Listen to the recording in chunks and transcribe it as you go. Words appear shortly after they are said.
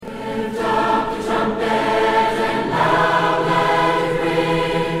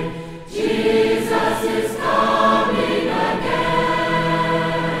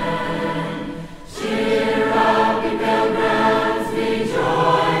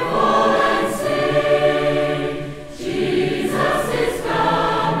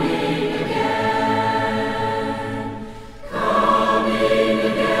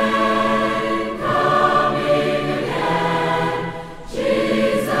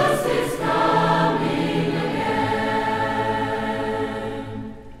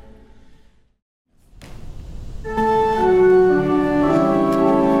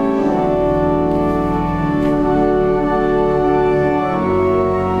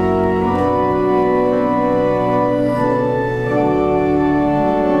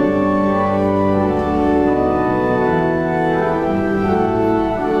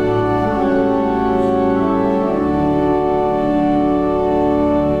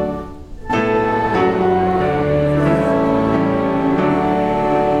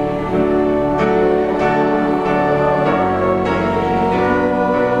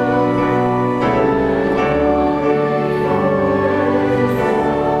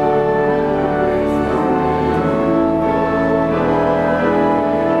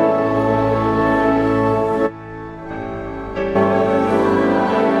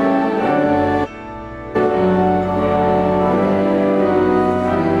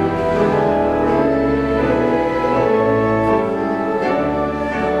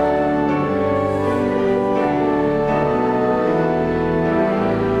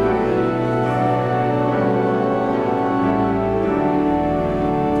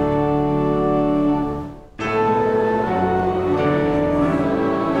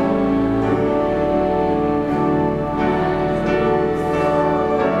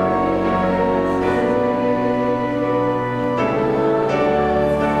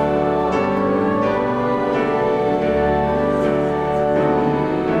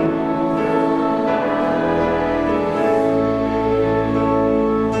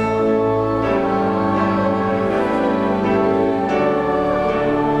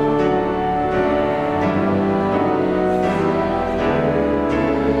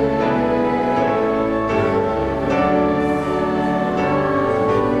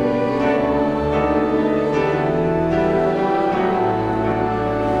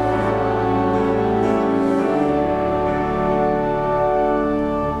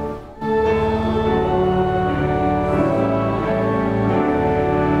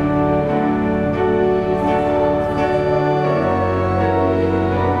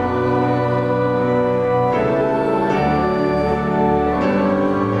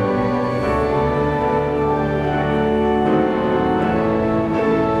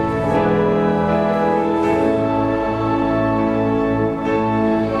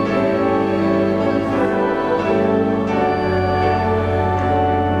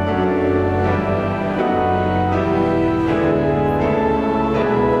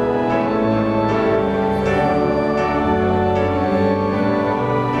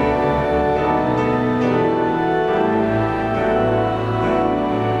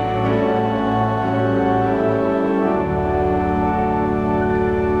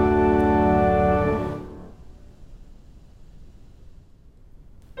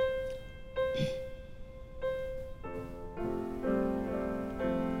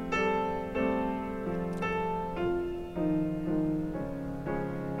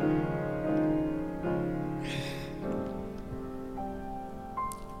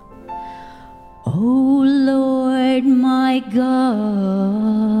God,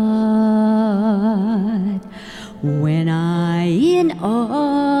 when I in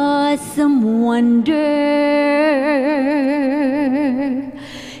awesome wonder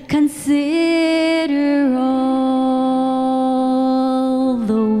consider all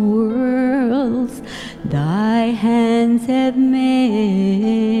the worlds thy hands have made,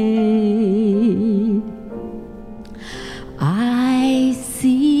 I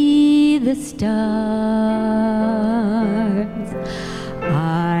see the stars,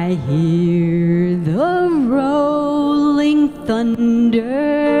 I hear the rolling thunder,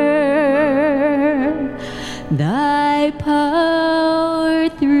 thy power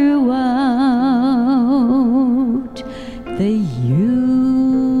throughout the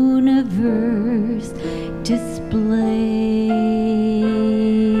universe displayed.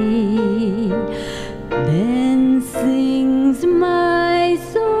 Then sings my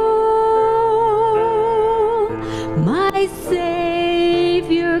soul, my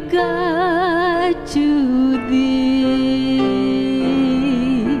Savior God, to thee.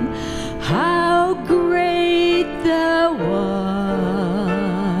 How great thou art,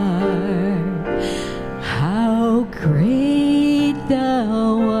 how great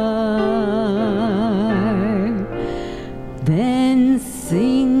thou art. Then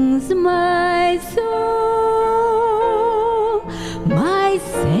sings my soul, my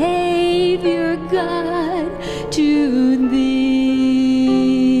Savior God, to thee.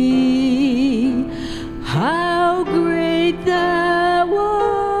 How great thou art,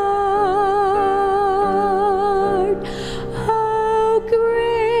 how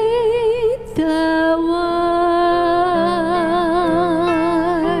great thou art.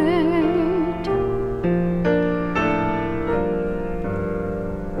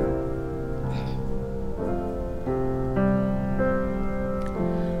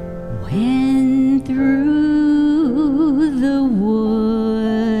 When through the woods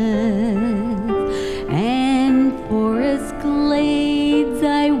and forest glades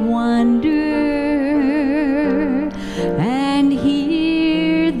I wander and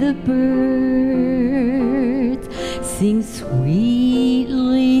hear the birds sing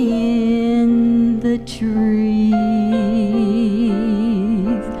sweetly in the trees,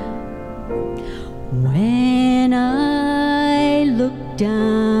 when I look down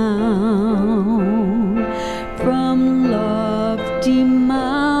from lofty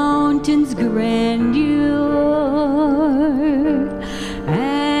mountains' grandeur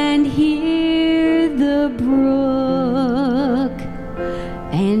and hear the brook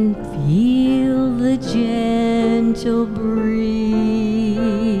and feel the gentle breeze,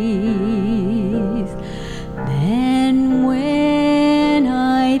 then when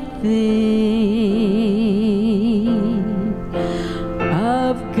I think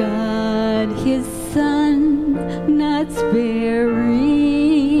of God, his Son, not sparing,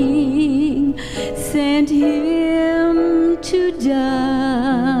 sent him to die,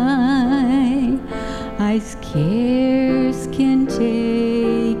 I scarce can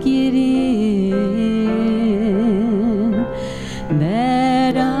take it in,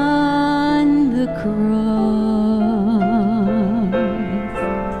 that on the cross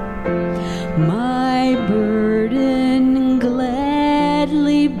my burden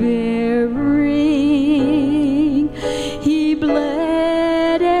gladly bearing, he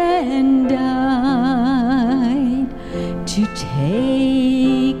bled and died to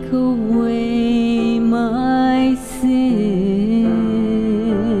take away my sin.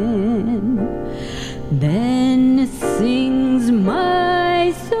 Then sings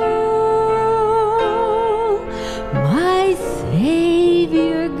my soul, my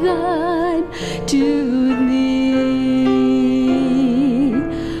Savior God, to thee.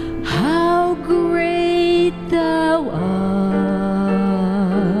 How great thou art,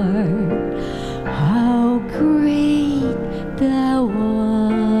 how great thou art.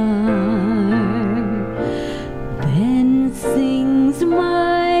 Then sings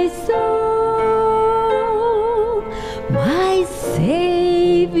my soul, my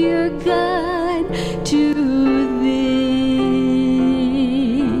Savior God, to thee.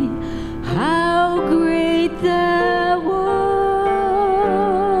 How great thou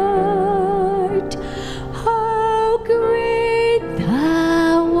art, how great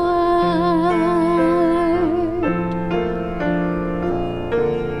thou art.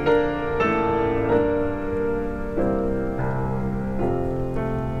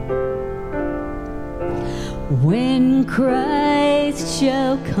 When Christ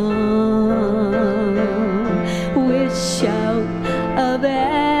shall come with shout of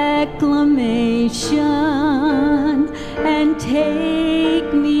acclamation and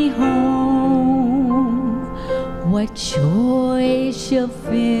take me home, what what joy shall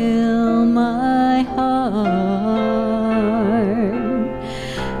fill my heart,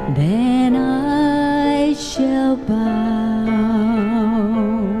 then I shall bow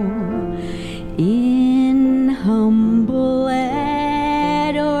in humble adoration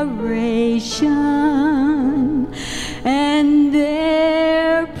and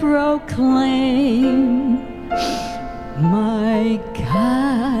there proclaim, my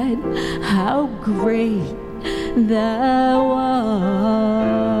God, how great thou art.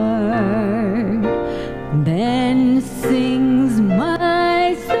 Then sings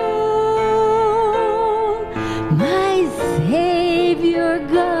my soul, my Savior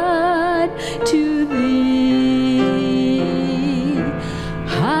God, to thee.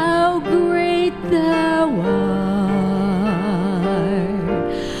 How great thou art,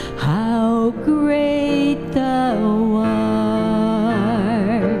 how great thou art.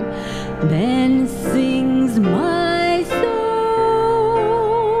 Then sings my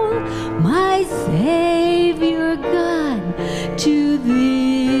soul, my Savior God, to thee.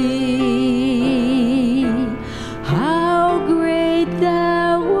 How great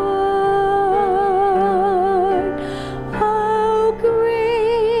thou art, how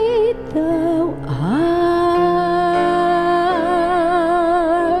great thou art,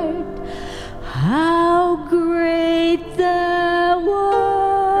 how great thou art,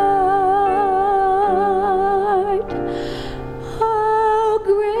 how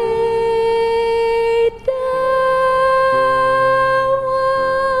great thou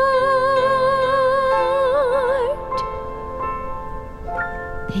art.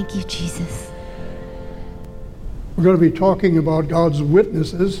 Thank you, Jesus. We're going to be talking about God's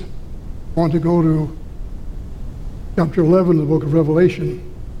witnesses. I want to go to chapter 11 of the book of Revelation.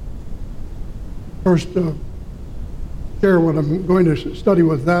 First, share what I'm going to study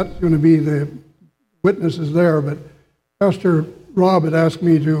with that. It's going to be the witnesses there, but Pastor Rob had asked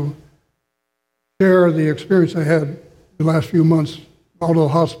me to share the experience I had the last few months out of the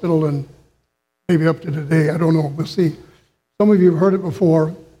hospital and maybe up to today. I don't know. We'll see. Some of you have heard it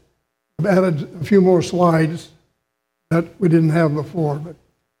before. I've added a few more slides that we didn't have before. But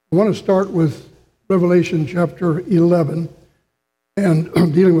I want to start with Revelation chapter 11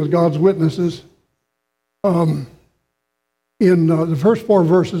 and dealing with God's witnesses. In the first 4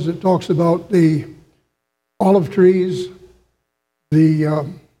 verses, it talks about the olive trees, the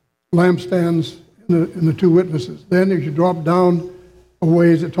lampstands, and the 2 witnesses. Then as you drop down a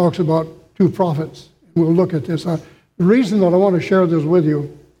ways, it talks about 2 prophets. And we'll look at this. The reason that I want to share this with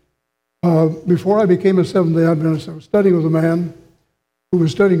you, before I became a Seventh-day Adventist, I was studying with a man who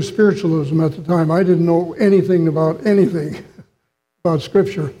was studying spiritualism at the time. I didn't know anything about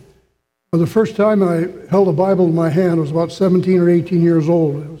Scripture. The first time I held a Bible in my hand, I was about 17 or 18 years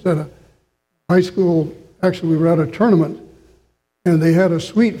old. It was at a high school. Actually, we were at a tournament, and they had a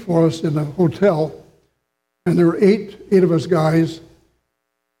suite for us in a hotel, and there were eight of us guys,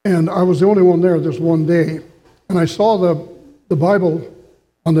 and I was the only one there this one day. And I saw the Bible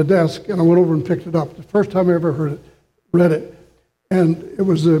on the desk, and I went over and picked it up. The first time I ever read it. And it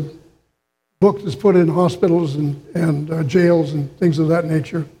was a book that's put in hospitals and jails and things of that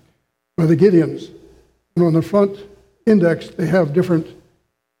nature by the Gideons. And on the front index, they have different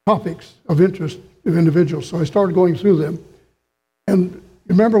topics of interest of individuals. So I started going through them. And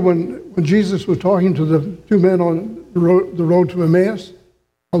remember when Jesus was talking to the 2 men on the road to Emmaus,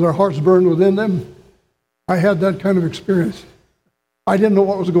 how their hearts burned within them? I had that kind of experience. I didn't know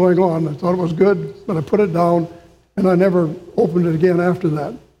what was going on. I thought it was good, but I put it down, and I never opened it again after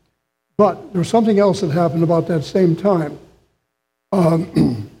that. But there was something else that happened about that same time.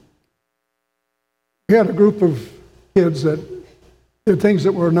 We had a group of kids that did things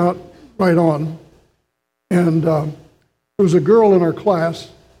that were not right on. And there was a girl in our class.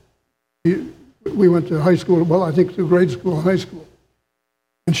 We went to high school, well, I think through grade school and high school.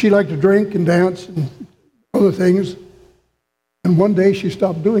 And she liked to drink and dance and other things. And one day she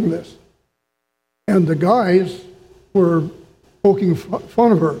stopped doing this. And the guys were poking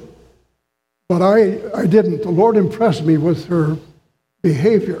fun of her. But I didn't. The Lord impressed me with her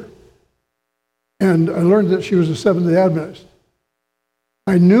behavior. And I learned that she was a Seventh-day Adventist.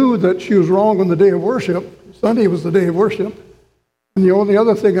 I knew that she was wrong on the day of worship. Sunday was the day of worship. And the only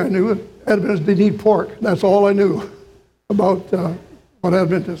other thing I knew, Adventists didn't eat pork. That's all I knew about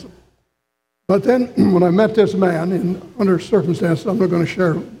Adventism. But then when I met this man, under circumstances, I'm not going to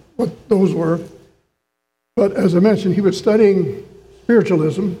share what those were. But as I mentioned, he was studying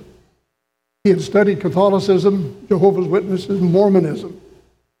spiritualism. He had studied Catholicism, Jehovah's Witnesses, Mormonism.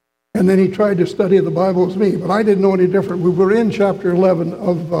 And then he tried to study the Bible with me, but I didn't know any different. We were in chapter 11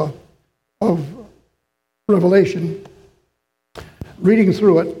 of Revelation, reading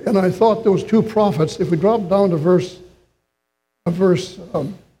through it, and I thought those two prophets, if we drop down to verse 6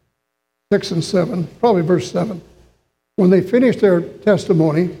 and 7, probably verse 7, when they finish their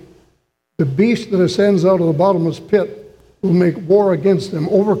testimony, the beast that ascends out of the bottomless pit will make war against them,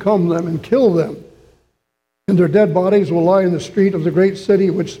 overcome them, and kill them. And their dead bodies will lie in the street of the great city,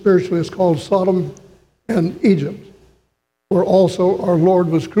 which spiritually is called Sodom and Egypt, where also our Lord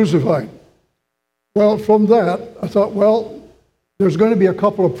was crucified. Well, from that, I thought, well, there's going to be a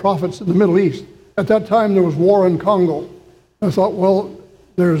couple of prophets in the Middle East. At that time, there was war in Congo. I thought, well,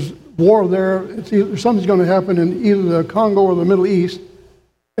 there's war there. Something's going to happen in either the Congo or the Middle East,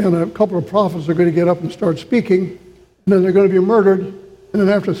 and a couple of prophets are going to get up and start speaking, and then they're going to be murdered, and then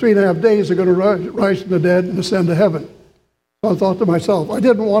after 3.5 days, they're going to rise from the dead and ascend to heaven. So I thought to myself, I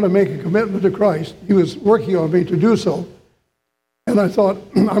didn't want to make a commitment to Christ. He was working on me to do so. And I thought,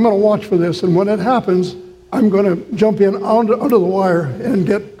 I'm going to watch for this, and when it happens, I'm going to jump in under the wire and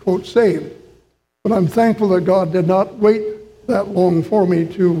get, quote, saved. But I'm thankful that God did not wait that long for me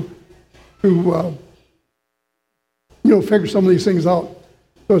to figure some of these things out.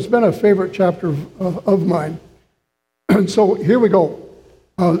 So it's been a favorite chapter of mine. And so here we go.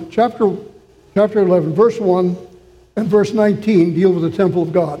 Chapter 11, verse 1 and verse 19 deal with the temple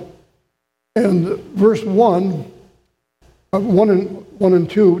of God. And verse 1 and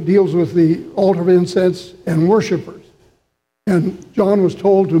 2 deals with the altar of incense and worshipers. And John was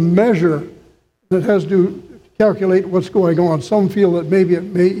told to measure, that has to calculate what's going on. Some feel that maybe it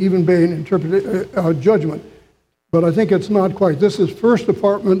may even be an judgment, but I think it's not quite. This is first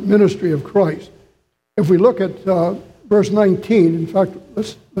department ministry of Christ. If we look at verse 19, in fact,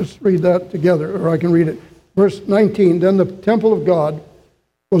 let's read that together, or I can read it. Verse 19, then the temple of God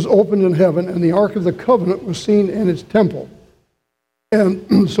was opened in heaven, and the Ark of the Covenant was seen in its temple.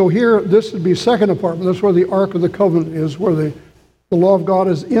 And so here, this would be second apartment. That's where the Ark of the Covenant is, where the law of God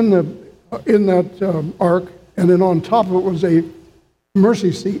is in that Ark, and then on top of it was a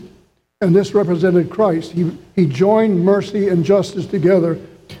mercy seat, and this represented Christ. He joined mercy and justice together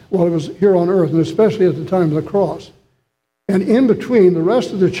while he was here on earth, and especially at the time of the cross. And in between, the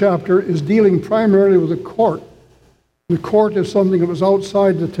rest of the chapter is dealing primarily with the court. The court is something that was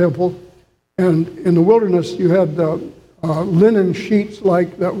outside the temple, and in the wilderness you had linen sheets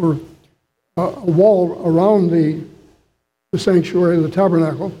like that were a wall around the sanctuary, the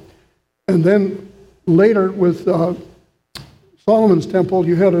tabernacle. And then later with Solomon's temple,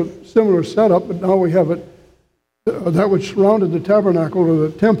 you had a similar setup, but now we have it, that which surrounded the tabernacle or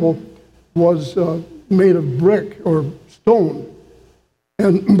the temple was made of brick or stone.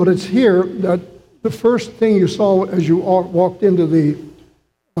 But it's here that the first thing you saw as you walked into the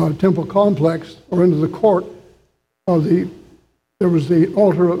temple complex or into the court, there was the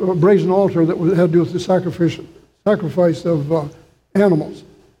altar, a brazen altar that had to do with the sacrifice of animals.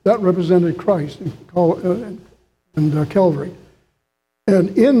 That represented Christ and Calvary.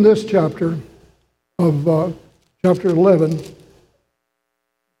 And in this chapter of chapter 11,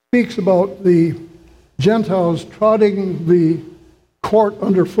 speaks about the Gentiles trotting the court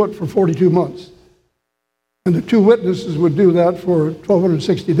underfoot for 42 months. And the two witnesses would do that for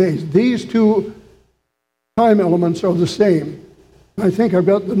 1,260 days. These two time elements are the same. I think I've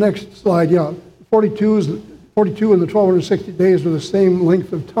got the next slide, yeah. 42 and the 1,260 days are the same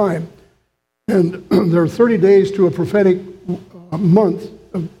length of time. And there are 30 days to a prophetic month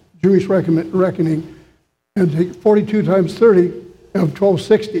of Jewish reckoning. And take 42 times 30 of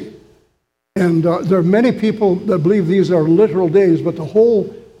 1,260. And there are many people that believe these are literal days, but the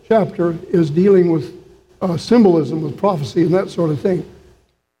whole chapter is dealing with symbolism, with prophecy and that sort of thing.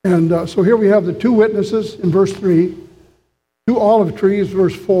 And so here we have the two witnesses in verse 3, two olive trees,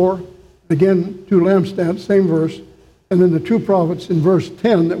 verse 4, again, two lampstands, same verse, and then the two prophets in verse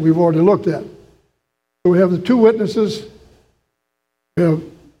 10 that we've already looked at. So we have the two witnesses, we have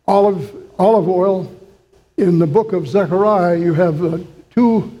olive oil. In the book of Zechariah, you have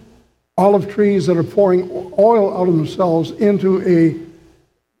two olive trees that are pouring oil out of themselves into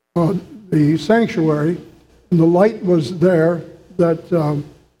the sanctuary, and the light was there that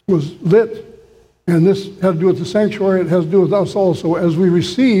was lit, and this had to do with the sanctuary. It has to do with us also. As we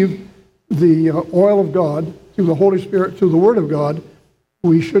receive the oil of God through the Holy Spirit, through the Word of God,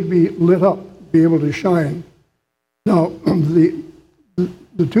 we should be lit up, be able to shine. Now,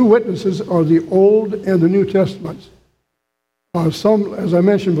 the two witnesses are the Old and the New Testaments. Some, as I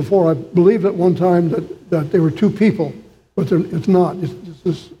mentioned before, I believed at one time that they were two people, but it's not.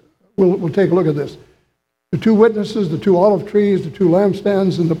 We'll take a look at this. The two witnesses, the two olive trees, the two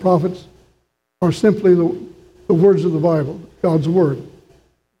lampstands, and the prophets are simply the words of the Bible, God's Word.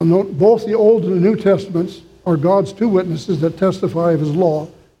 And both the Old and the New Testaments are God's two witnesses that testify of his law,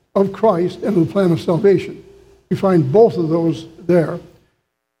 of Christ, and of the plan of salvation. You find both of those there.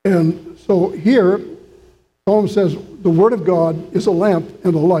 And so here, Psalm says, the Word of God is a lamp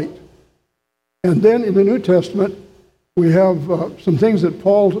and a light. And then in the New Testament, we have some things that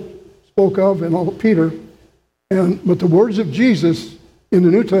Paul spoke of and Peter. But the words of Jesus in the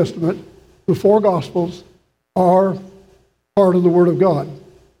New Testament, the four Gospels, are part of the Word of God,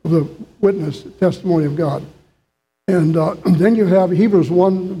 of the witness, testimony of God. And then you have Hebrews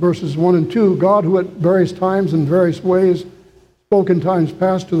 1, verses 1 and 2, God who at various times and various ways spoke in times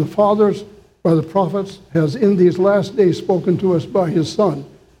past to the fathers by the prophets, has in these last days spoken to us by his Son.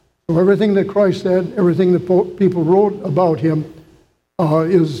 So everything that Christ said, everything that people wrote about him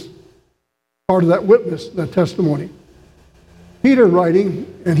is part of that witness, that testimony. Peter writing,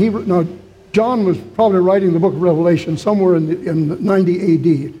 now John was probably writing the book of Revelation somewhere in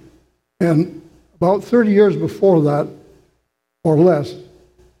 90 AD. And about 30 years before that, or less,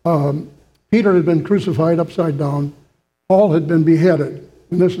 Peter had been crucified upside down. Paul had been beheaded.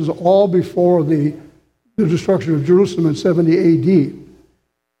 And this is all before the destruction of Jerusalem in 70 AD.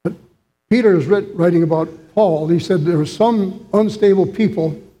 But Peter is writing about Paul. He said there were some unstable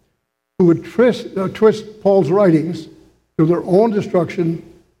people who would twist Paul's writings to their own destruction,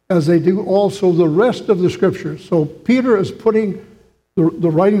 as they do also the rest of the Scriptures. So Peter is putting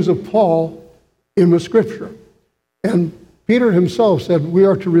the writings of Paul in with Scripture. And Peter himself said, we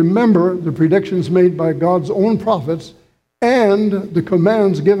are to remember the predictions made by God's own prophets and the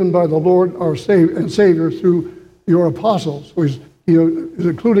commands given by the Lord our Savior through your apostles. So he's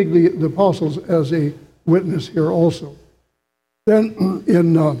including the apostles as a witness here also. Then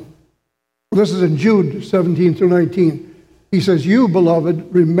this is in Jude 17 through 19. He says, you,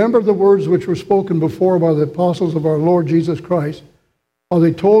 beloved, remember the words which were spoken before by the apostles of our Lord Jesus Christ, how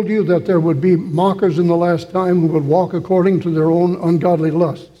they told you that there would be mockers in the last time who would walk according to their own ungodly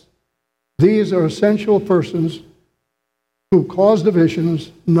lusts. These are essential persons who cause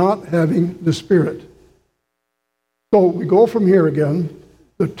divisions, not having the Spirit. So we go from here again,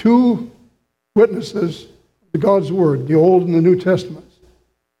 the two witnesses to God's Word, the Old and the New Testaments.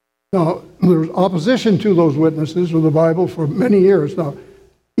 Now, there's opposition to those witnesses of the Bible for many years. Now,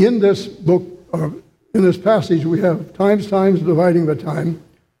 in this book, in this passage, we have times dividing the time,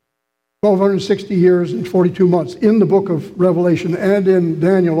 1,260 years and 42 months in the book of Revelation and in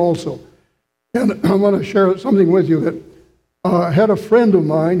Daniel also. And I want to share something with you that I had a friend of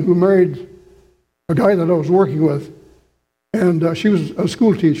mine who married a guy that I was working with, and she was a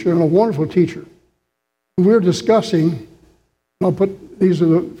school teacher and a wonderful teacher. We were discussing, I'll put these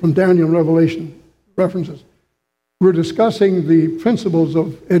are from Daniel and Revelation references. We're discussing the principles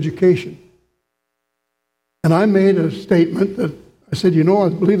of education. And I made a statement that I said, I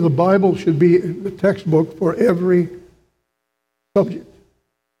believe the Bible should be the textbook for every subject.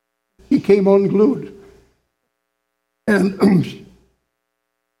 He came unglued. And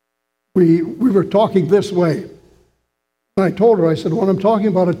we were talking this way. And I told her, I said, when I'm talking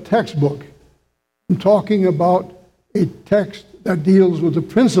about a textbook, I'm talking about a text that deals with the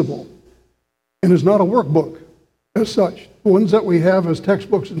principle and is not a workbook as such. The ones that we have as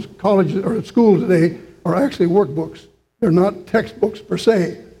textbooks in college or at school today are actually workbooks. They're not textbooks per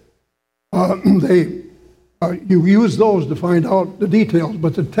se. You use those to find out the details,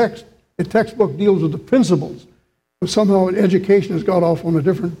 but the textbook deals with the principles. But somehow education has got off on a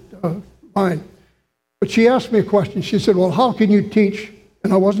different line. But she asked me a question. She said, well, how can you teach,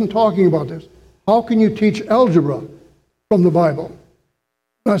 and I wasn't talking about this, how can you teach algebra from the Bible?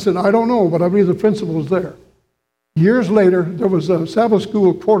 And I said, I don't know, but I believe the principle is there. Years later, there was a Sabbath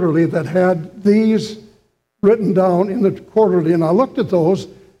School quarterly that had these written down in the quarterly, and I looked at those,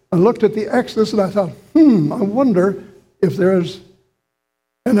 I looked at the Exodus, and I thought, I wonder if there's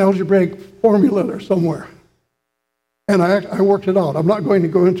an algebraic formula there somewhere. And I worked it out. I'm not going to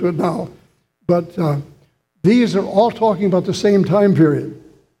go into it now, but these are all talking about the same time period.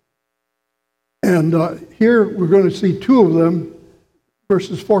 And here we're going to see two of them,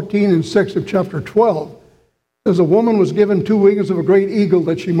 verses 14 and 6 of chapter 12. It says, a woman was given 2 wings of a great eagle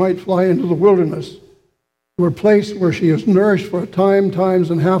that she might fly into the wilderness, to a place where she is nourished for a time, times,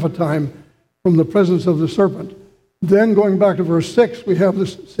 and half a time from the presence of the serpent. Then going back to verse 6, we have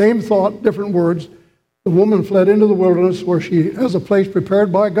this same thought, different words. The woman fled into the wilderness where she has a place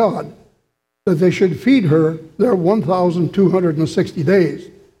prepared by God, that they should feed her there 1,260 days.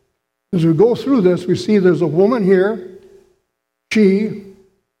 As we go through this, we see there's a woman here, we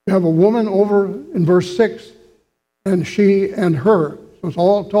have a woman over in verse 6, and she and her. So it's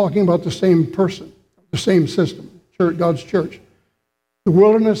all talking about the same person, the same system, God's church. The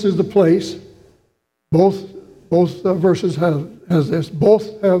wilderness is the place. Both verses has this.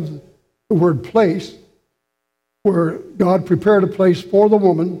 Both have the word place, where God prepared a place for the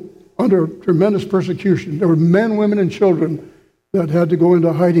woman under tremendous persecution. There were men, women, and children that had to go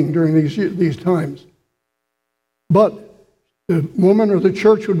into hiding during these times. But the woman or the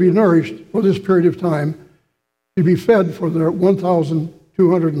church would be nourished for this period of time to be fed for their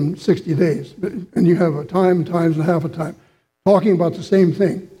 1,260 days. And you have a time, times, and a half a time, talking about the same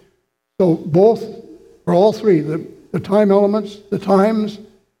thing. So both, or all three, the time elements, the times,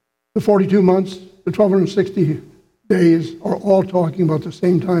 the 42 months, the 1,260 days are all talking about the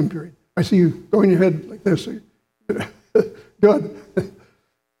same time period. I see you going your head like this. Good.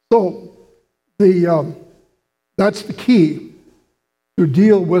 So that's the key to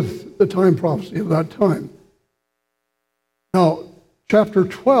deal with the time prophecy of that time. Now, chapter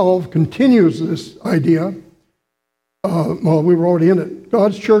 12 continues this idea. Well, we were already in it.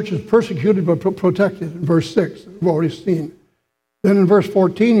 God's church is persecuted but protected in verse 6. We've already seen. Then in verse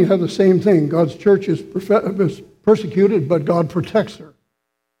 14, you have the same thing. God's church is persecuted, but God protects her.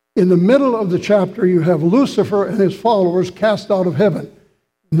 In the middle of the chapter, you have Lucifer and his followers cast out of heaven.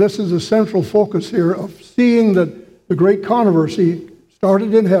 This is the central focus here of seeing that the great controversy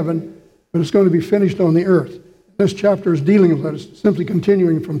started in heaven, but it's going to be finished on the earth. This chapter is dealing with that. It's simply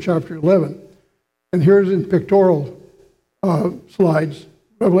continuing from chapter 11. And here's in pictorial slides,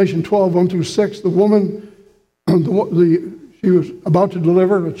 Revelation 12, 1 through 6, the woman, she was about to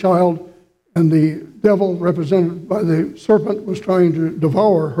deliver a child, and the devil, represented by the serpent, was trying to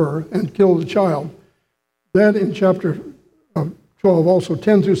devour her and kill the child. Then in chapter 12, also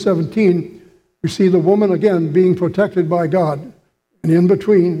 10 through 17, we see the woman again being protected by God. And in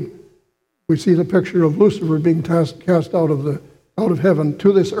between, we see the picture of Lucifer being cast out of heaven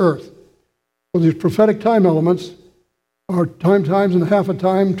to this earth. So these prophetic time elements are times, and a half a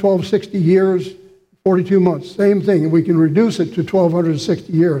time, 1,260 years, 42 months. Same thing. We can reduce it to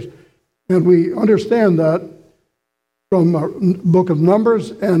 1,260 years. And we understand that from the book of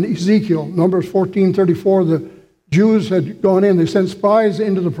Numbers and Ezekiel. Numbers 14:34, the Jews had gone in. They sent spies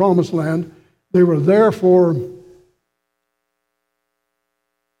into the promised land. They were there for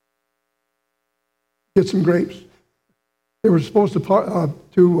get some grapes. They were supposed to spy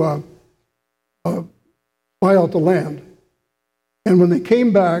out the land. And when they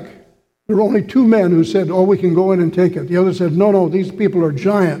came back, there were only two men who said, "Oh, we can go in and take it." The others said, No, these people are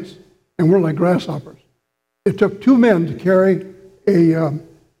giants, and we're like grasshoppers. It took two men to carry a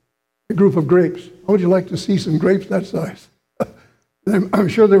group of grapes. How would you like to see some grapes that size? I'm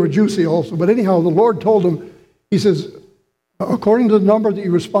sure they were juicy also. But anyhow, the Lord told them, he says, according to the number that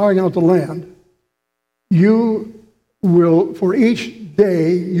you were spying out the land, you will, for each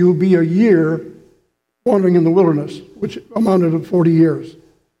day, you'll be a year wandering in the wilderness, which amounted to 40 years.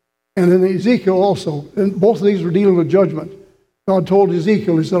 And in Ezekiel also, and both of these were dealing with judgment. God told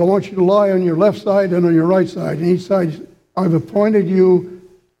Ezekiel, he said, I want you to lie on your left side and on your right side. And each side, I've appointed you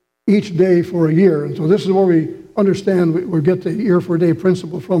each day for a year. And so this is where we understand, we get the year for a day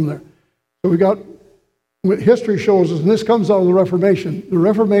principle from there. So we got, what history shows us, and this comes out of the Reformation. The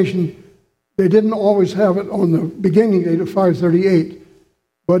Reformation, they didn't always have it on the beginning date of 538.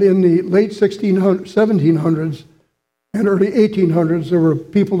 But in the late 1700s and early 1800s, there were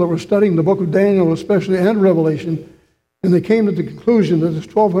people that were studying the book of Daniel especially and Revelation, and they came to the conclusion that this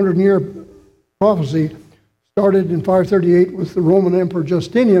 1,200-year prophecy started in 538 with the Roman Emperor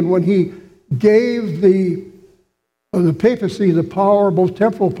Justinian, when he gave the papacy the power, both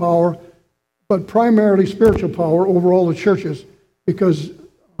temporal power, but primarily spiritual power over all the churches, because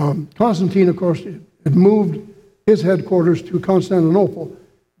Constantine, of course, had moved his headquarters to Constantinople.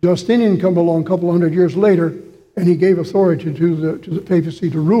 Justinian came along a couple hundred years later, and he gave authority to the papacy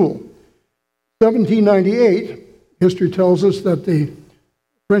to rule. 1798, history tells us that the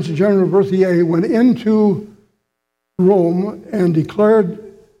Prince General Berthier went into Rome and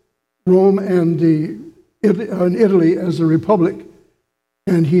declared Rome and Italy as a republic,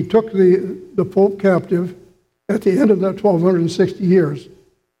 and he took the Pope captive at the end of that 1,260 years.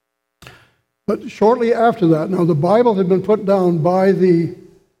 But shortly after that, now the Bible had been put down by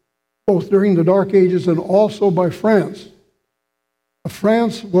both during the Dark Ages and also by France.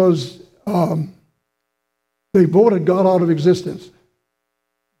 France was, they voted God out of existence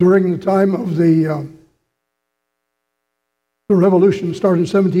during the time of the revolution started in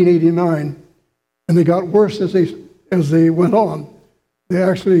 1789, and they got worse as they went on. They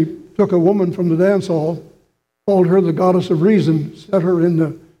actually took a woman from the dance hall, called her the goddess of reason, set her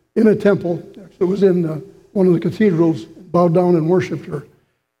in a temple. It was in one of the cathedrals, bowed down and worshipped her.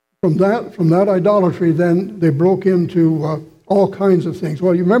 From that idolatry, then they broke into all kinds of things.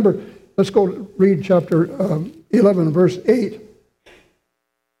 Well, you remember let's go read chapter 11, verse 8.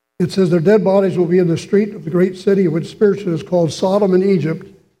 It says, their dead bodies will be in the street of the great city, which spiritually is called Sodom in Egypt,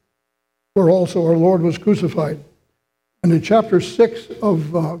 where also our Lord was crucified. And in chapter 6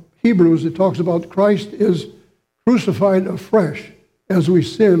 of Hebrews, it talks about Christ is crucified afresh as we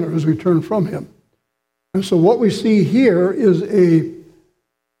sin or as we turn from him. And so what we see here is an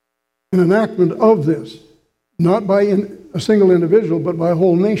enactment of this, not by a single individual, but by a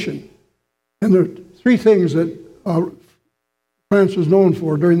whole nation. And there are three things that France was known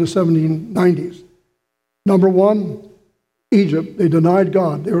for during the 1790s. Number one, Egypt. They denied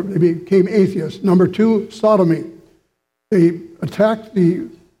God. They became atheists. Number two, sodomy. They attacked the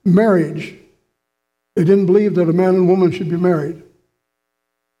marriage. They didn't believe that a man and woman should be married.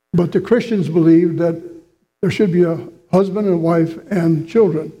 But the Christians believed that there should be a husband and a wife and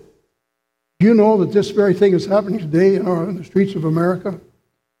children. Do you know that this very thing is happening today in the streets of America?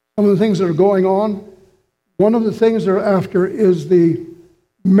 Some of the things that are going on, one of the things they're after is the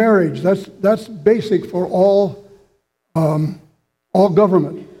marriage. That's basic for all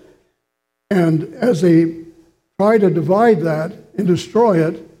government. And as they try to divide that and destroy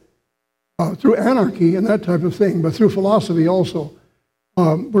it through anarchy and that type of thing, but through philosophy also,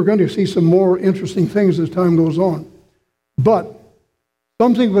 we're going to see some more interesting things as time goes on. But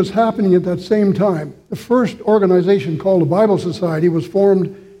something was happening at that same time. The first organization called the Bible Society was formed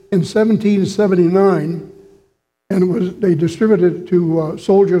in 1779, and they distributed it to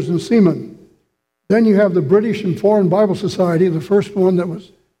soldiers and seamen. Then you have the British and Foreign Bible Society, the first one that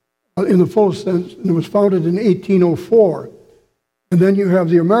was in the fullest sense, and it was founded in 1804. And then you have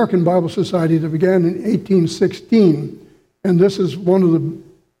the American Bible Society that began in 1816, and this is one of the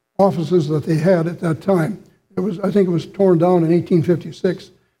offices that they had at that time. I think it was torn down in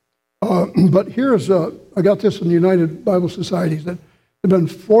 1856. But here's, I got this in the United Bible Societies, that there have been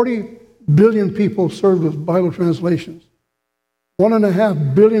 40 billion people served with Bible translations.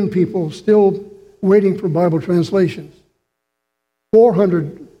 1.5 billion people still waiting for Bible translations.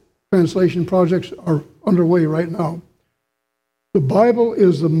 400 translation projects are underway right now. The Bible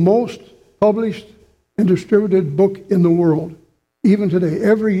is the most published and distributed book in the world, even today.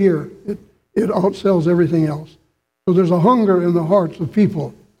 Every year, it outsells everything else. So there's a hunger in the hearts of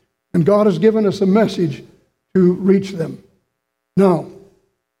people, and God has given us a message to reach them. Now,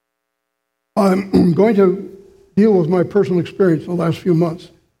 I'm going to deal with my personal experience in the last few months.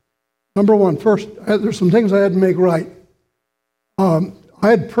 Number one, first, there's some things I had to make right. I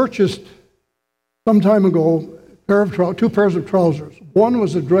had purchased some time ago two pairs of trousers. One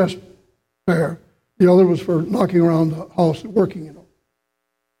was a dress pair. The other was for knocking around the house and working, you know.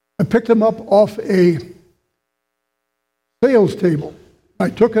 I picked them up off a sales table. I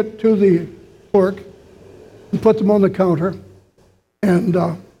took it to the clerk and put them on the counter. And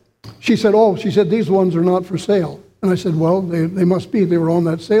she said, these ones are not for sale. And I said, well, they must be. They were on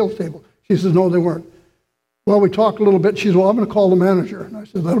that sales table. She says, no, they weren't. Well, we talked a little bit. She said, well, I'm going to call the manager. And I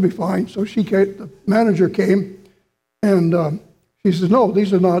said, that'll be fine. So the manager came, and she says, no,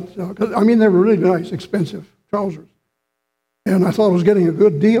 these are not, they were really nice, expensive trousers. And I thought I was getting a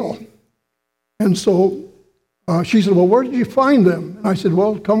good deal. And so she said, well, where did you find them? And I said,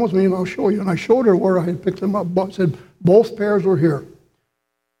 well, come with me and I'll show you. And I showed her where I had picked them up. I said, both pairs were here.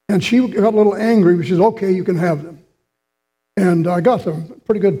 And she got a little angry, but she said, okay, you can have them. And I got them,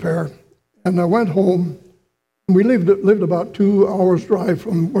 pretty good pair. And I went home. And we lived about 2 hours drive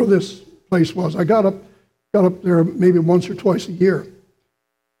from where this place was. I got up there maybe once or twice a year.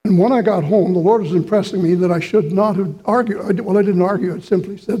 And when I got home, the Lord was impressing me that I should not have argued. Well, I didn't argue. I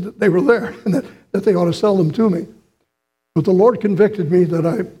simply said that they were there and that they ought to sell them to me. But the Lord convicted me that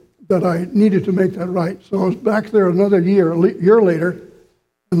I needed to make that right. So I was back there another year later,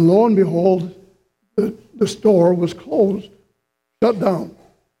 and lo and behold, the store was closed, shut down.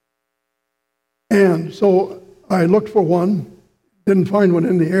 And so I looked for one, didn't find one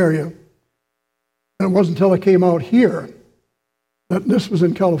in the area. And it wasn't until I came out here, that this was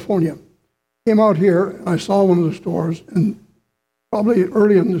in California. Came out here, and I saw one of the stores, and probably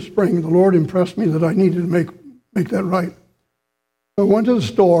early in the spring, the Lord impressed me that I needed to make that right. So I went to the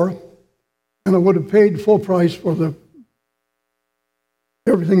store, and I would have paid full price for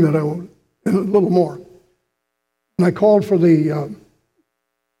everything that I owed, and a little more. And I called for the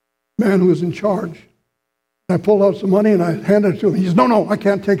man who was in charge. I pulled out some money, and I handed it to him. He said, no, I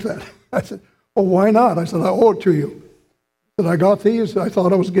can't take that. I said, well, why not? I said, I owe it to you. I said, I got these. I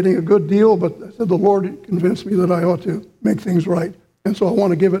thought I was getting a good deal, but I said, the Lord convinced me that I ought to make things right, and so I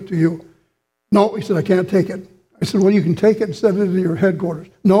want to give it to you. No, he said, I can't take it. I said, well, you can take it and send it to your headquarters.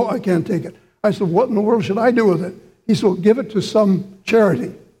 No, I can't take it. I said, what in the world should I do with it? He said, well, give it to some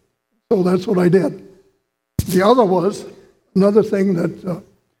charity. So that's what I did. The other was another thing that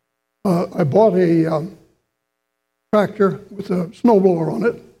I bought a tractor with a snowblower on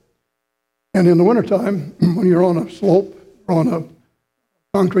it. And in the wintertime, when you're on a slope or on a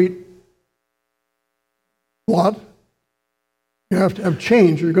concrete lot, you have to have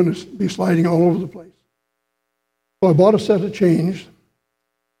chains. You're going to be sliding all over the place. So I bought a set of chains,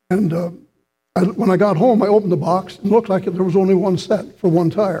 and when I got home, I opened the box and it looked like there was only one set for one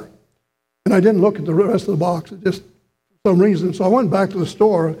tire. And I didn't look at the rest of the box, it just for some reason. So I went back to the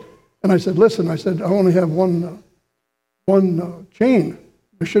store and I said, listen, I only have one chain.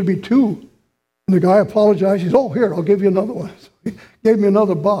 There should be two. And the guy apologized. He said, oh, here, I'll give you another one. So he gave me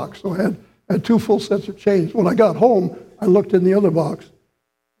another box. So I had two full sets of chains. When I got home, I looked in the other box,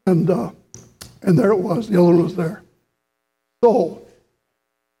 and there it was. The other one was there. So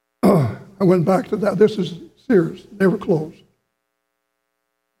I went back to that. This is Sears. They were closed.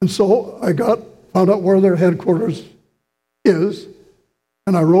 And so I found out where their headquarters is,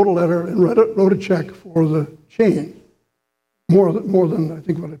 and I wrote a letter and wrote a check for the chain, more than I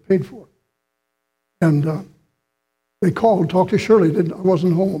think what I paid for. And they called, talked to Shirley. I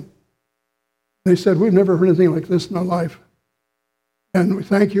wasn't home. They said, we've never heard anything like this in our life. And we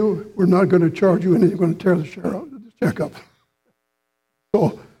thank you. We're not going to charge you anything. We're going to tear the check up.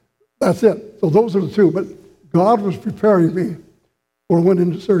 So that's it. So those are the two. But God was preparing me for I went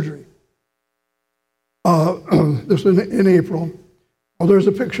into surgery. This was in April. Oh, there's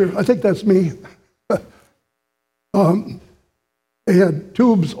a picture. I think that's me. They had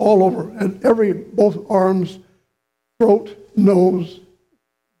tubes all over, and both arms, throat, nose,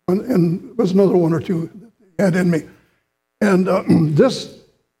 and there was another one or two that they had in me. And this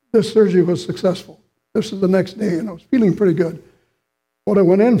surgery was successful. This is the next day, and I was feeling pretty good. What I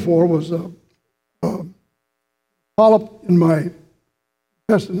went in for was a polyp in my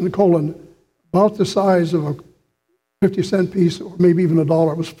intestine, in the colon, about the size of a 50-cent piece or maybe even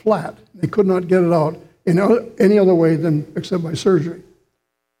 $1. It was flat. They could not get it out in any other way than except by surgery.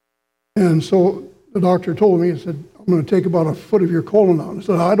 And so the doctor told me, he said, I'm going to take about a foot of your colon out. I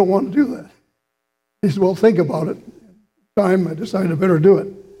said, I don't want to do that. He said, well, think about it. Time, I decided I better do it.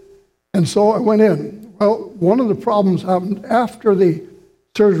 And so I went in. Well, one of the problems happened after the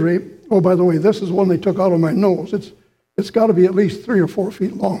surgery. Oh, by the way, this is one they took out of my nose. It's got to be at least 3 or 4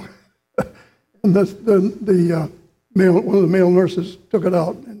 feet long. And one of the male nurses took it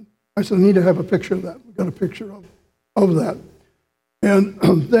out. And I said, I need to have a picture of that. We got a picture of that. And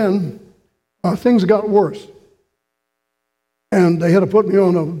then things got worse. And they had to put me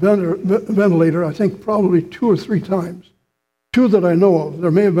on a ventilator, I think probably 2 or 3 times. 2 that I know of.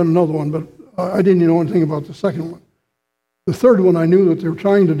 There may have been another one, but I didn't know anything about the second one. The third one I knew that they were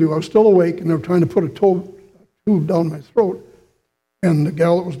trying to do. I was still awake, and they were trying to put a tube down my throat. And the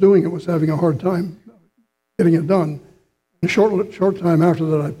gal that was doing it was having a hard time getting it done. A short time after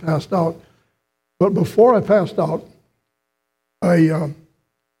that, I passed out. But before I passed out, I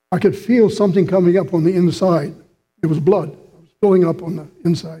could feel something coming up on the inside. It was blood. It was filling up on the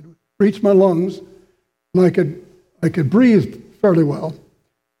inside. It reached my lungs, and I could breathe fairly well.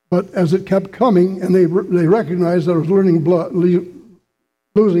 But as it kept coming, and they recognized that I was losing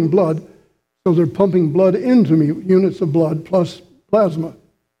blood, so they're pumping blood into me, units of blood plus plasma.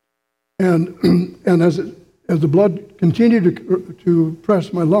 And as the blood continued to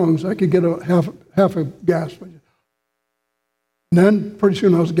press my lungs, I could get a half a gasp. And then pretty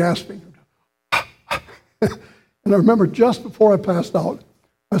soon I was gasping. And I remember just before I passed out,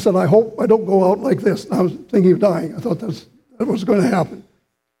 I said, I hope I don't go out like this. And I was thinking of dying. I thought that was going to happen.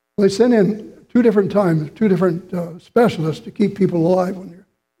 They sent in 2 different times, 2 different specialists to keep people alive when you're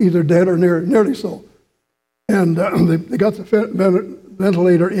either dead or nearly so. And they got the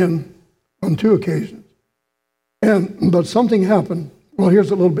ventilator in on 2 occasions. But something happened. Well, here's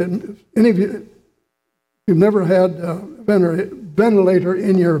a little bit. If any of you, if you've never had a ventilator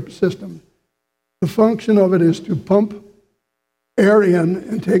in your system, the function of it is to pump air in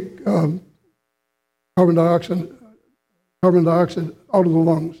and take carbon dioxide out of the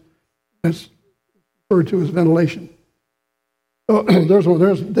lungs. It's referred to as ventilation. So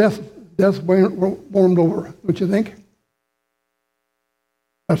there's death warmed over, don't you think?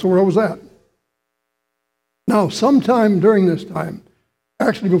 That's where I was at. Now, sometime during this time,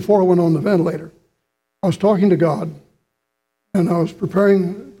 actually before I went on the ventilator, I was talking to God, and I was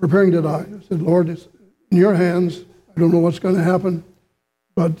preparing to die. I said, Lord, it's in your hands. I don't know what's going to happen,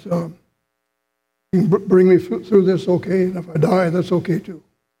 but you can bring me through this, okay? And if I die, that's okay too.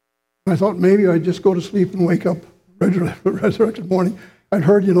 And I thought maybe I'd just go to sleep and wake up resurrection morning. I'd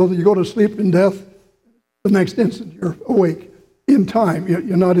heard, that you go to sleep in death, the next instant you're awake. in time.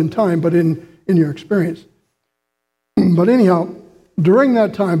 You're not in time, but in your experience. But anyhow, during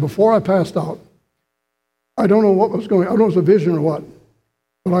that time, before I passed out, I don't know what was going on. I don't know if it was a vision or what,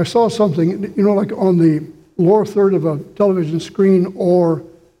 but I saw something, like on the lower third of a television screen or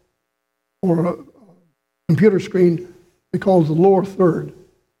a computer screen, they call it the lower third.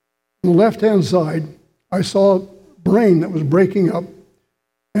 On the left-hand side, I saw a brain that was breaking up,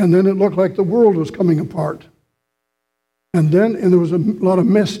 and then it looked like the world was coming apart. And there was a lot of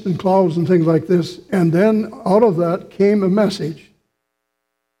mist and clouds and things like this, and then out of that came a message: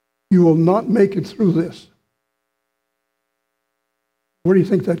 you will not make it through this. Where do you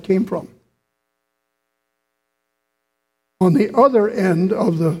think that came from? On the other end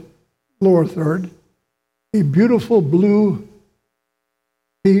of the lower third, a beautiful blue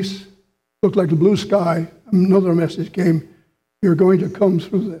piece, looked like the blue sky. Another message came: you're going to come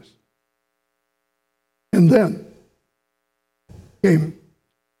through this. And then came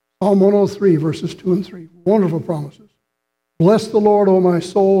Psalm 103, verses 2 and 3. Wonderful promises. Bless the Lord, O my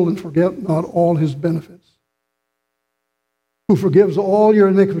soul, and forget not all his benefits, who forgives all your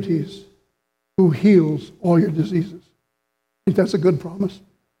iniquities, who heals all your diseases. I think that's a good promise.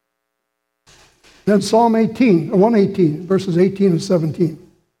 Then Psalm 118, verses 18 and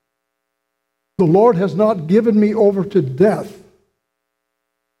 17. The Lord has not given me over to death.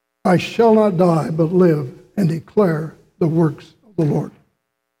 I shall not die, but live and declare the works of the Lord.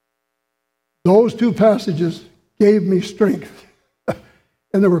 Those two passages gave me strength.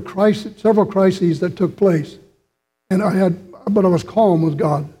 And there were several crises that took place. And I was calm with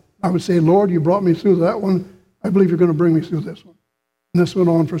God. I would say, Lord, you brought me through that one. I believe you're going to bring me through this one. And this went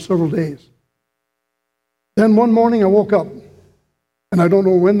on for several days. Then one morning I woke up, and I don't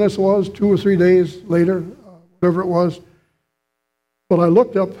know when this was, 2 or 3 days later, whatever it was. But I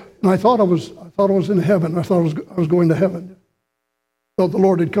looked up, and I thought I was in heaven. I thought I was going to heaven. I thought the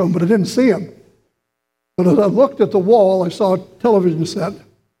Lord had come, but I didn't see him. But as I looked at the wall, I saw a television set,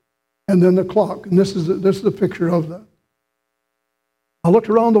 and then the clock. And this is the picture of that. I looked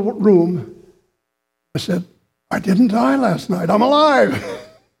around the room. I said, I didn't die last night. I'm alive.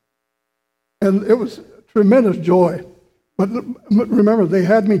 And it was tremendous joy. But remember, they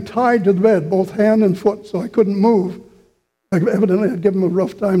had me tied to the bed, both hand and foot, so I couldn't move. Evidently, I'd given them a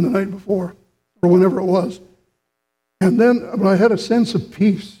rough time the night before, or whenever it was. And then I had a sense of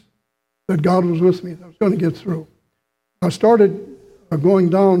peace that God was with me, that I was going to get through. I started going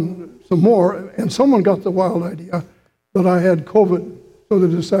down some more, and someone got the wild idea that I had COVID, so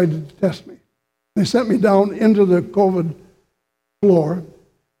they decided to test me. They sent me down into the COVID floor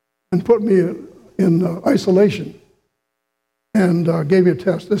and put me in isolation and gave me a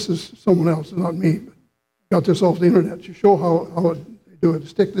test. This is someone else, not me. But got this off the internet to show how they do it.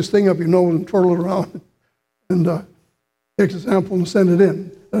 Stick this thing up your nose and twirl it around and take a sample and send it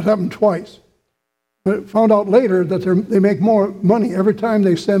in. That happened twice. But I found out later that they make more money. Every time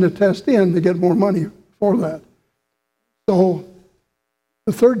they send a test in, they get more money for that. So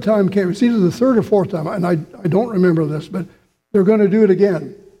the third time came. It's either the third or fourth time, and I don't remember this, but they're going to do it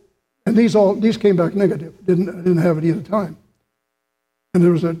again. And these came back negative. I didn't have it either time. And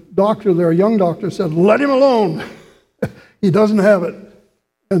there was a doctor there, a young doctor, said, let him alone. He doesn't have it.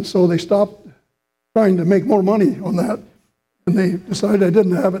 And so they stopped trying to make more money on that. And they decided I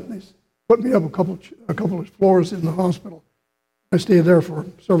didn't have it. And they put me up a couple of floors in the hospital. I stayed there for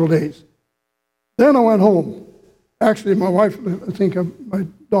several days. Then I went home. Actually, my wife, I think my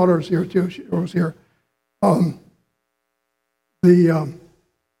daughter is here too. She was here. I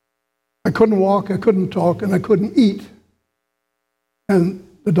couldn't walk, I couldn't talk, and I couldn't eat. And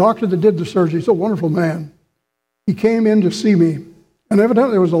the doctor that did the surgery, he's a wonderful man. He came in to see me, and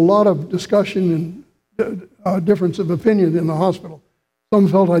evidently there was a lot of discussion and difference of opinion in the hospital. Some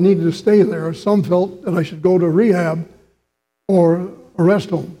felt I needed to stay there. Some felt that I should go to rehab or a rest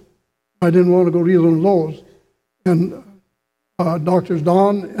home. I didn't want to go to either of those. And Doctors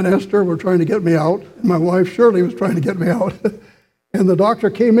Don and Esther were trying to get me out, and my wife Shirley was trying to get me out. And the doctor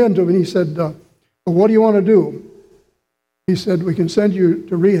came in to me and he said, well, what do you want to do? He said, we can send you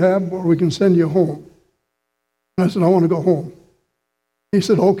to rehab or we can send you home. And I said, I want to go home. He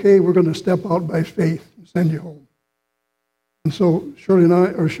said, okay, we're going to step out by faith and send you home. And so Shirley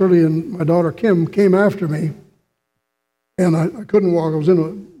and my daughter Kim came after me, and I couldn't walk. I was in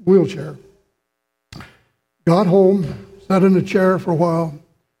a wheelchair. Got home, sat in a chair for a while,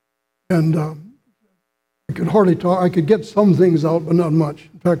 and I could hardly talk. I could get some things out, but not much.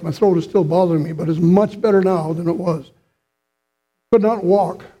 In fact, my throat is still bothering me, but it's much better now than it was. Could not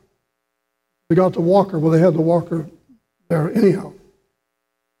walk. They got the walker. Well, they had the walker there anyhow.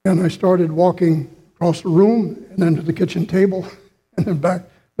 And I started walking across the room, and then to the kitchen table, and then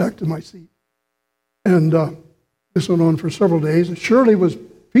back to my seat. And this went on for several days. And Shirley was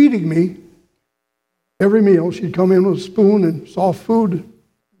feeding me every meal. She'd come in with a spoon and soft food.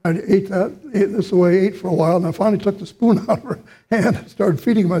 I ate this the way I ate for a while, and I finally took the spoon out of her hand and started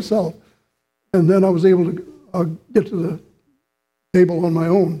feeding myself. And then I was able to get to the table on my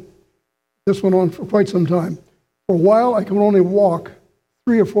own. This went on for quite some time. For a while, I could only walk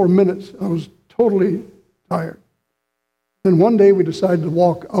 3 or 4 minutes. I was totally tired. Then one day, we decided to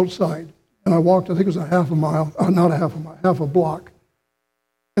walk outside. And I walked, I think it was a half a mile, not a half a mile, half a block.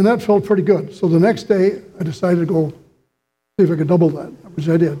 And that felt pretty good. So the next day, I decided to go see if I could double that, which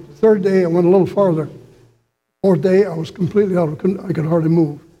I did. The third day, I went a little farther. Fourth day, I was completely out. I could hardly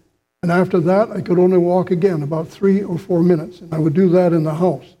move. And after that, I could only walk again about 3 or 4 minutes. And I would do that in the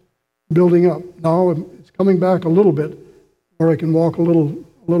house, building up. Now it's coming back a little bit, where I can walk a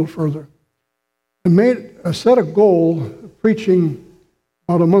little further. I set a goal of preaching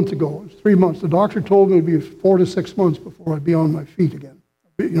about a month ago. It was 3 months. The doctor told me it'd be 4 to 6 months before I'd be on my feet again,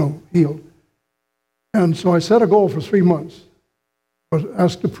 healed. And so I set a goal for 3 months. I was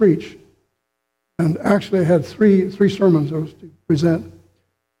asked to preach. And actually I had three sermons I was to present.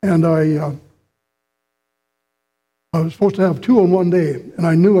 And I was supposed to have 2 on one day, and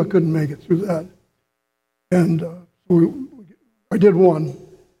I knew I couldn't make it through that. And I did one,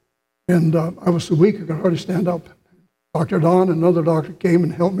 and I was so weak I could hardly stand up. Dr. Don, another doctor, came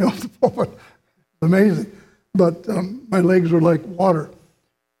and helped me off the pulpit. It was amazing. But my legs were like water.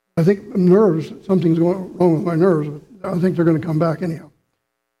 I think nerves, something's going wrong with my nerves, but I think they're going to come back anyhow.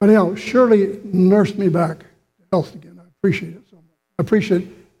 But anyhow, Shirley nursed me back to health again. I appreciate it so much. I appreciate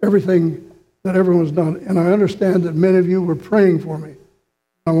everything that everyone's done. And I understand that many of you were praying for me.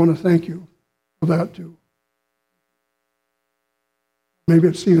 I want to thank you for that too. Maybe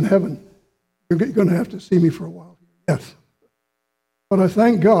I'll see you in heaven. You're going to have to see me for a while. Yes. But I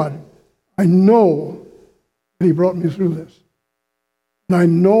thank God. I know that He brought me through this. And I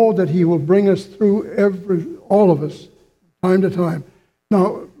know that He will bring us through all of us, time to time.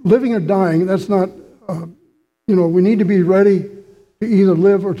 Now, living or dying, that's not, we need to be ready to either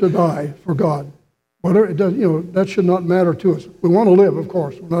live or to die for God. Whatever it does, that should not matter to us. We want to live, of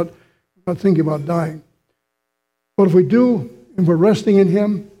course. We're not thinking about dying. But if we do, and we're resting in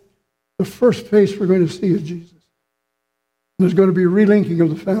Him, the first face we're going to see is Jesus. And there's going to be a relinking of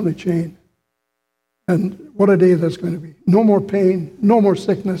the family chain. And what a day that's going to be. No more pain, no more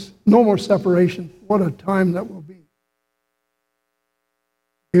sickness, no more separation. What a time that will be.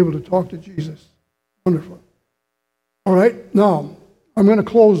 Be able to talk to Jesus. Wonderful. All right, now, I'm going to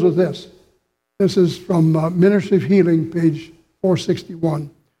close with this. This is from Ministry of Healing, page 461.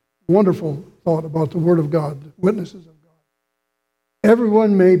 Wonderful thought about the Word of God, the witnesses of God.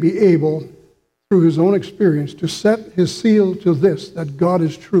 Everyone may be able, through his own experience, to set his seal to this, that God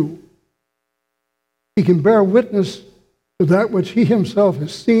is true. He can bear witness to that which he himself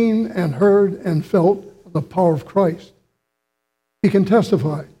has seen and heard and felt of the power of Christ. He can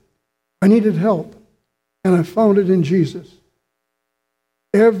testify, I needed help, and I found it in Jesus.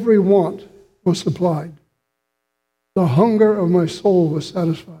 Every want was supplied. The hunger of my soul was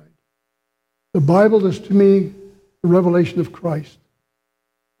satisfied. The Bible is to me the revelation of Christ.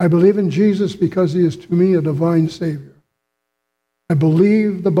 I believe in Jesus because He is to me a divine Savior. I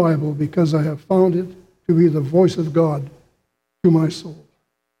believe the Bible because I have found it to be the voice of God to my soul.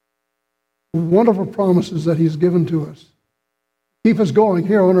 The wonderful promises that He's given to us. Keep us going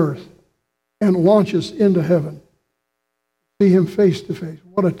here on earth and launch us into heaven. See Him face to face.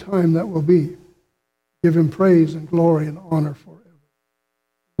 What a time that will be. Give Him praise and glory and honor forever.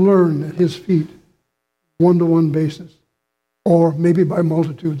 Learn at His feet, one-to-one basis, or maybe by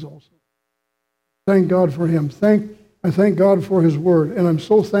multitudes also. Thank God for Him. I thank God for His Word, and I'm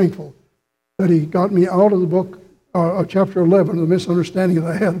so thankful that He got me out of the book, chapter 11, the misunderstanding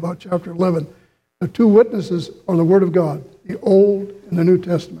that I had about chapter 11. The 2 witnesses are the Word of God, the Old and the New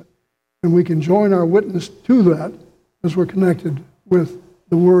Testament. And we can join our witness to that as we're connected with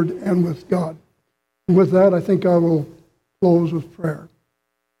the Word and with God. And with that, I think I will close with prayer.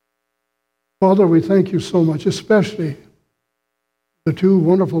 Father, we thank You so much, especially the 2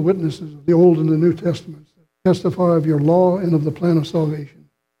 wonderful witnesses of the Old and the New Testaments that testify of Your law and of the plan of salvation.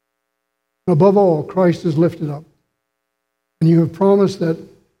 Above all, Christ is lifted up. And You have promised that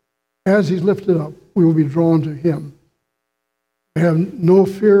as He's lifted up, we will be drawn to Him. We have no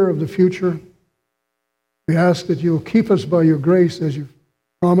fear of the future. We ask that You will keep us by Your grace as You've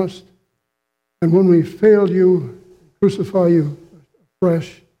promised. And when we fail You, crucify You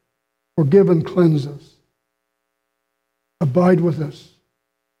afresh, forgive and cleanse us. Abide with us,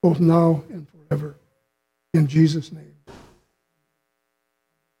 both now and forever. in Jesus' name.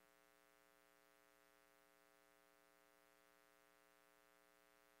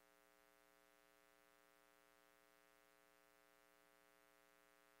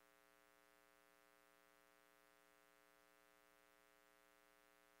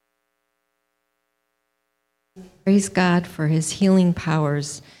 Praise God for his healing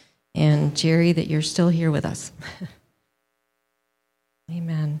powers. And Jerry, that you're still here with us.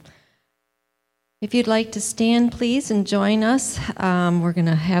 Amen. If you'd like to stand, please, and join us, we're going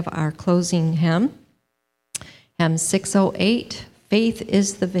to have our closing hymn. Hymn 608, Faith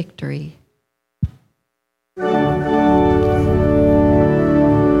is the Victory.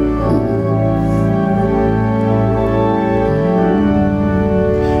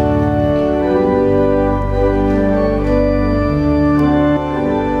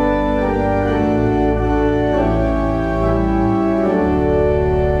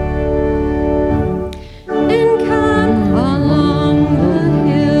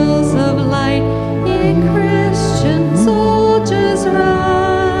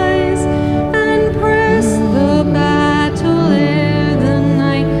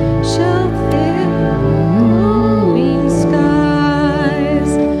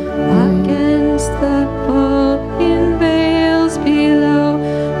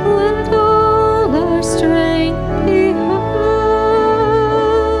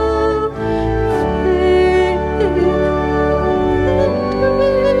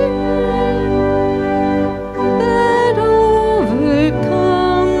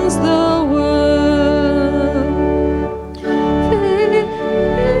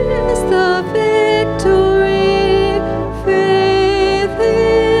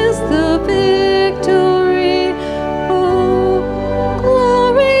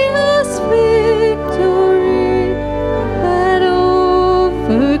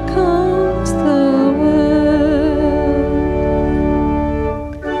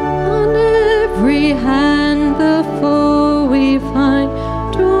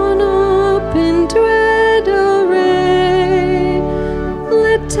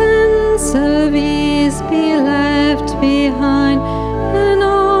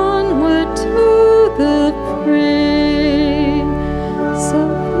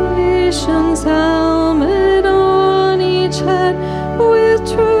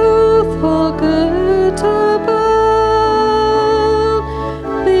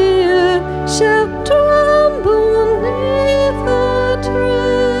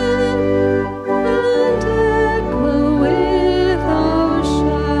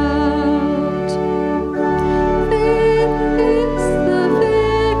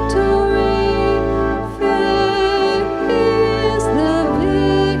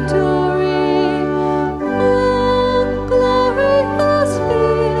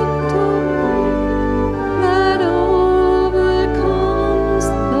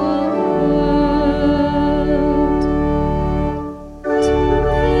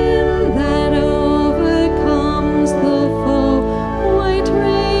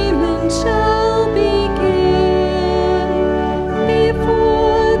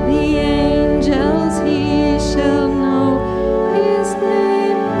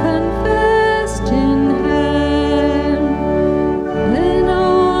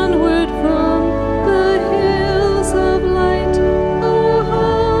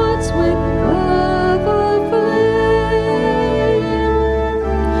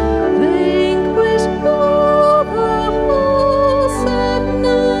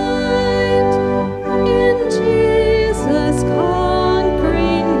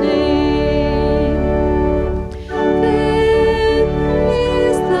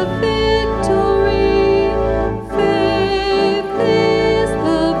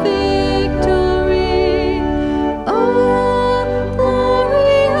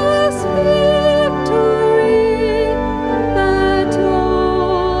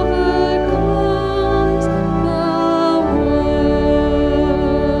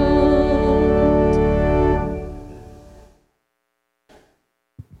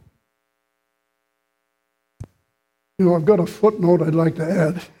 You know, I've got a footnote I'd like to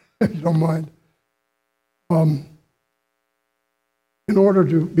add, if you don't mind. In order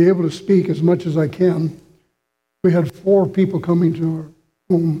to be able to speak as much as I can, we had 4 people coming to our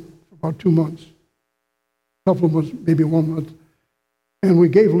home for about 2 months, a couple of months, maybe 1 month, and we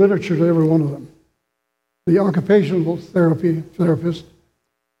gave literature to every one of them. The occupational therapist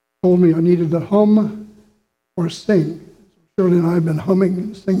told me I needed to hum or sing. Shirley and I have been humming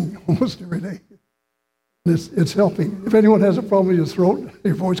and singing almost every day. It's helping. If anyone has a problem with your throat,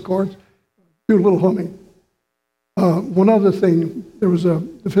 your voice cords, do a little humming. One other thing, there was the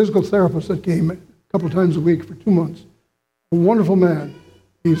physical therapist that came a couple times a week for 2 months. A wonderful man.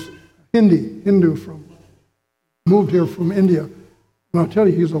 He's Hindu moved here from India. And I'll tell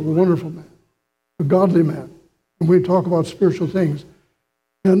you, he's a wonderful man, a godly man. And we talk about spiritual things.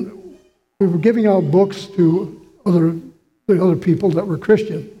 And we were giving out books to the other people that were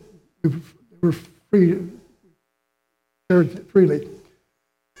Christian. They were free, shared freely.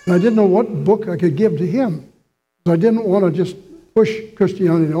 And I didn't know what book I could give to him. I didn't want to just push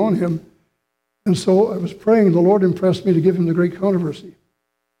Christianity on him. And so I was praying, the Lord impressed me to give him The Great Controversy,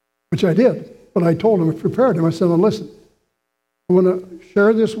 which I did. But I told him, I prepared him. I said, "Now listen, I want to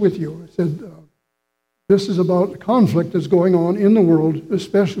share this with you." I said, "This is about the conflict that's going on in the world,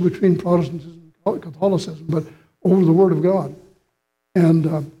 especially between Protestantism and Catholicism, but over the Word of God." And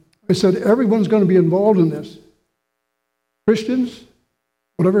I said, "Everyone's going to be involved in this. Christians,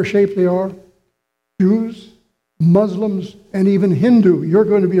 whatever shape they are, Jews, Muslims, and even Hindu, you're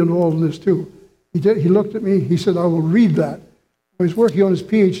going to be involved in this too." He looked at me, he said, "I will read that." He's working on his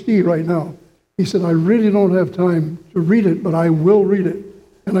PhD right now. He said, "I really don't have time to read it, but I will read it."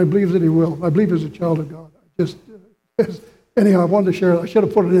 And I believe that he will. I believe he's a child of God. Anyhow, I wanted to share it. I should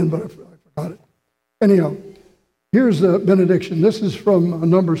have put it in, but I forgot it. Anyhow, here's the benediction. This is from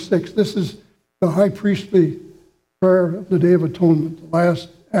number 6. This is the high priestly prayer of the Day of Atonement, the last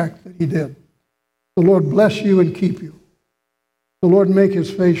act that he did. "The Lord bless you and keep you. The Lord make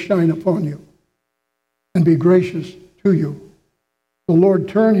his face shine upon you and be gracious to you. The Lord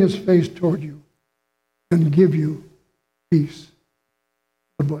turn his face toward you and give you peace."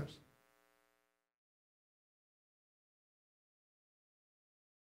 God bless.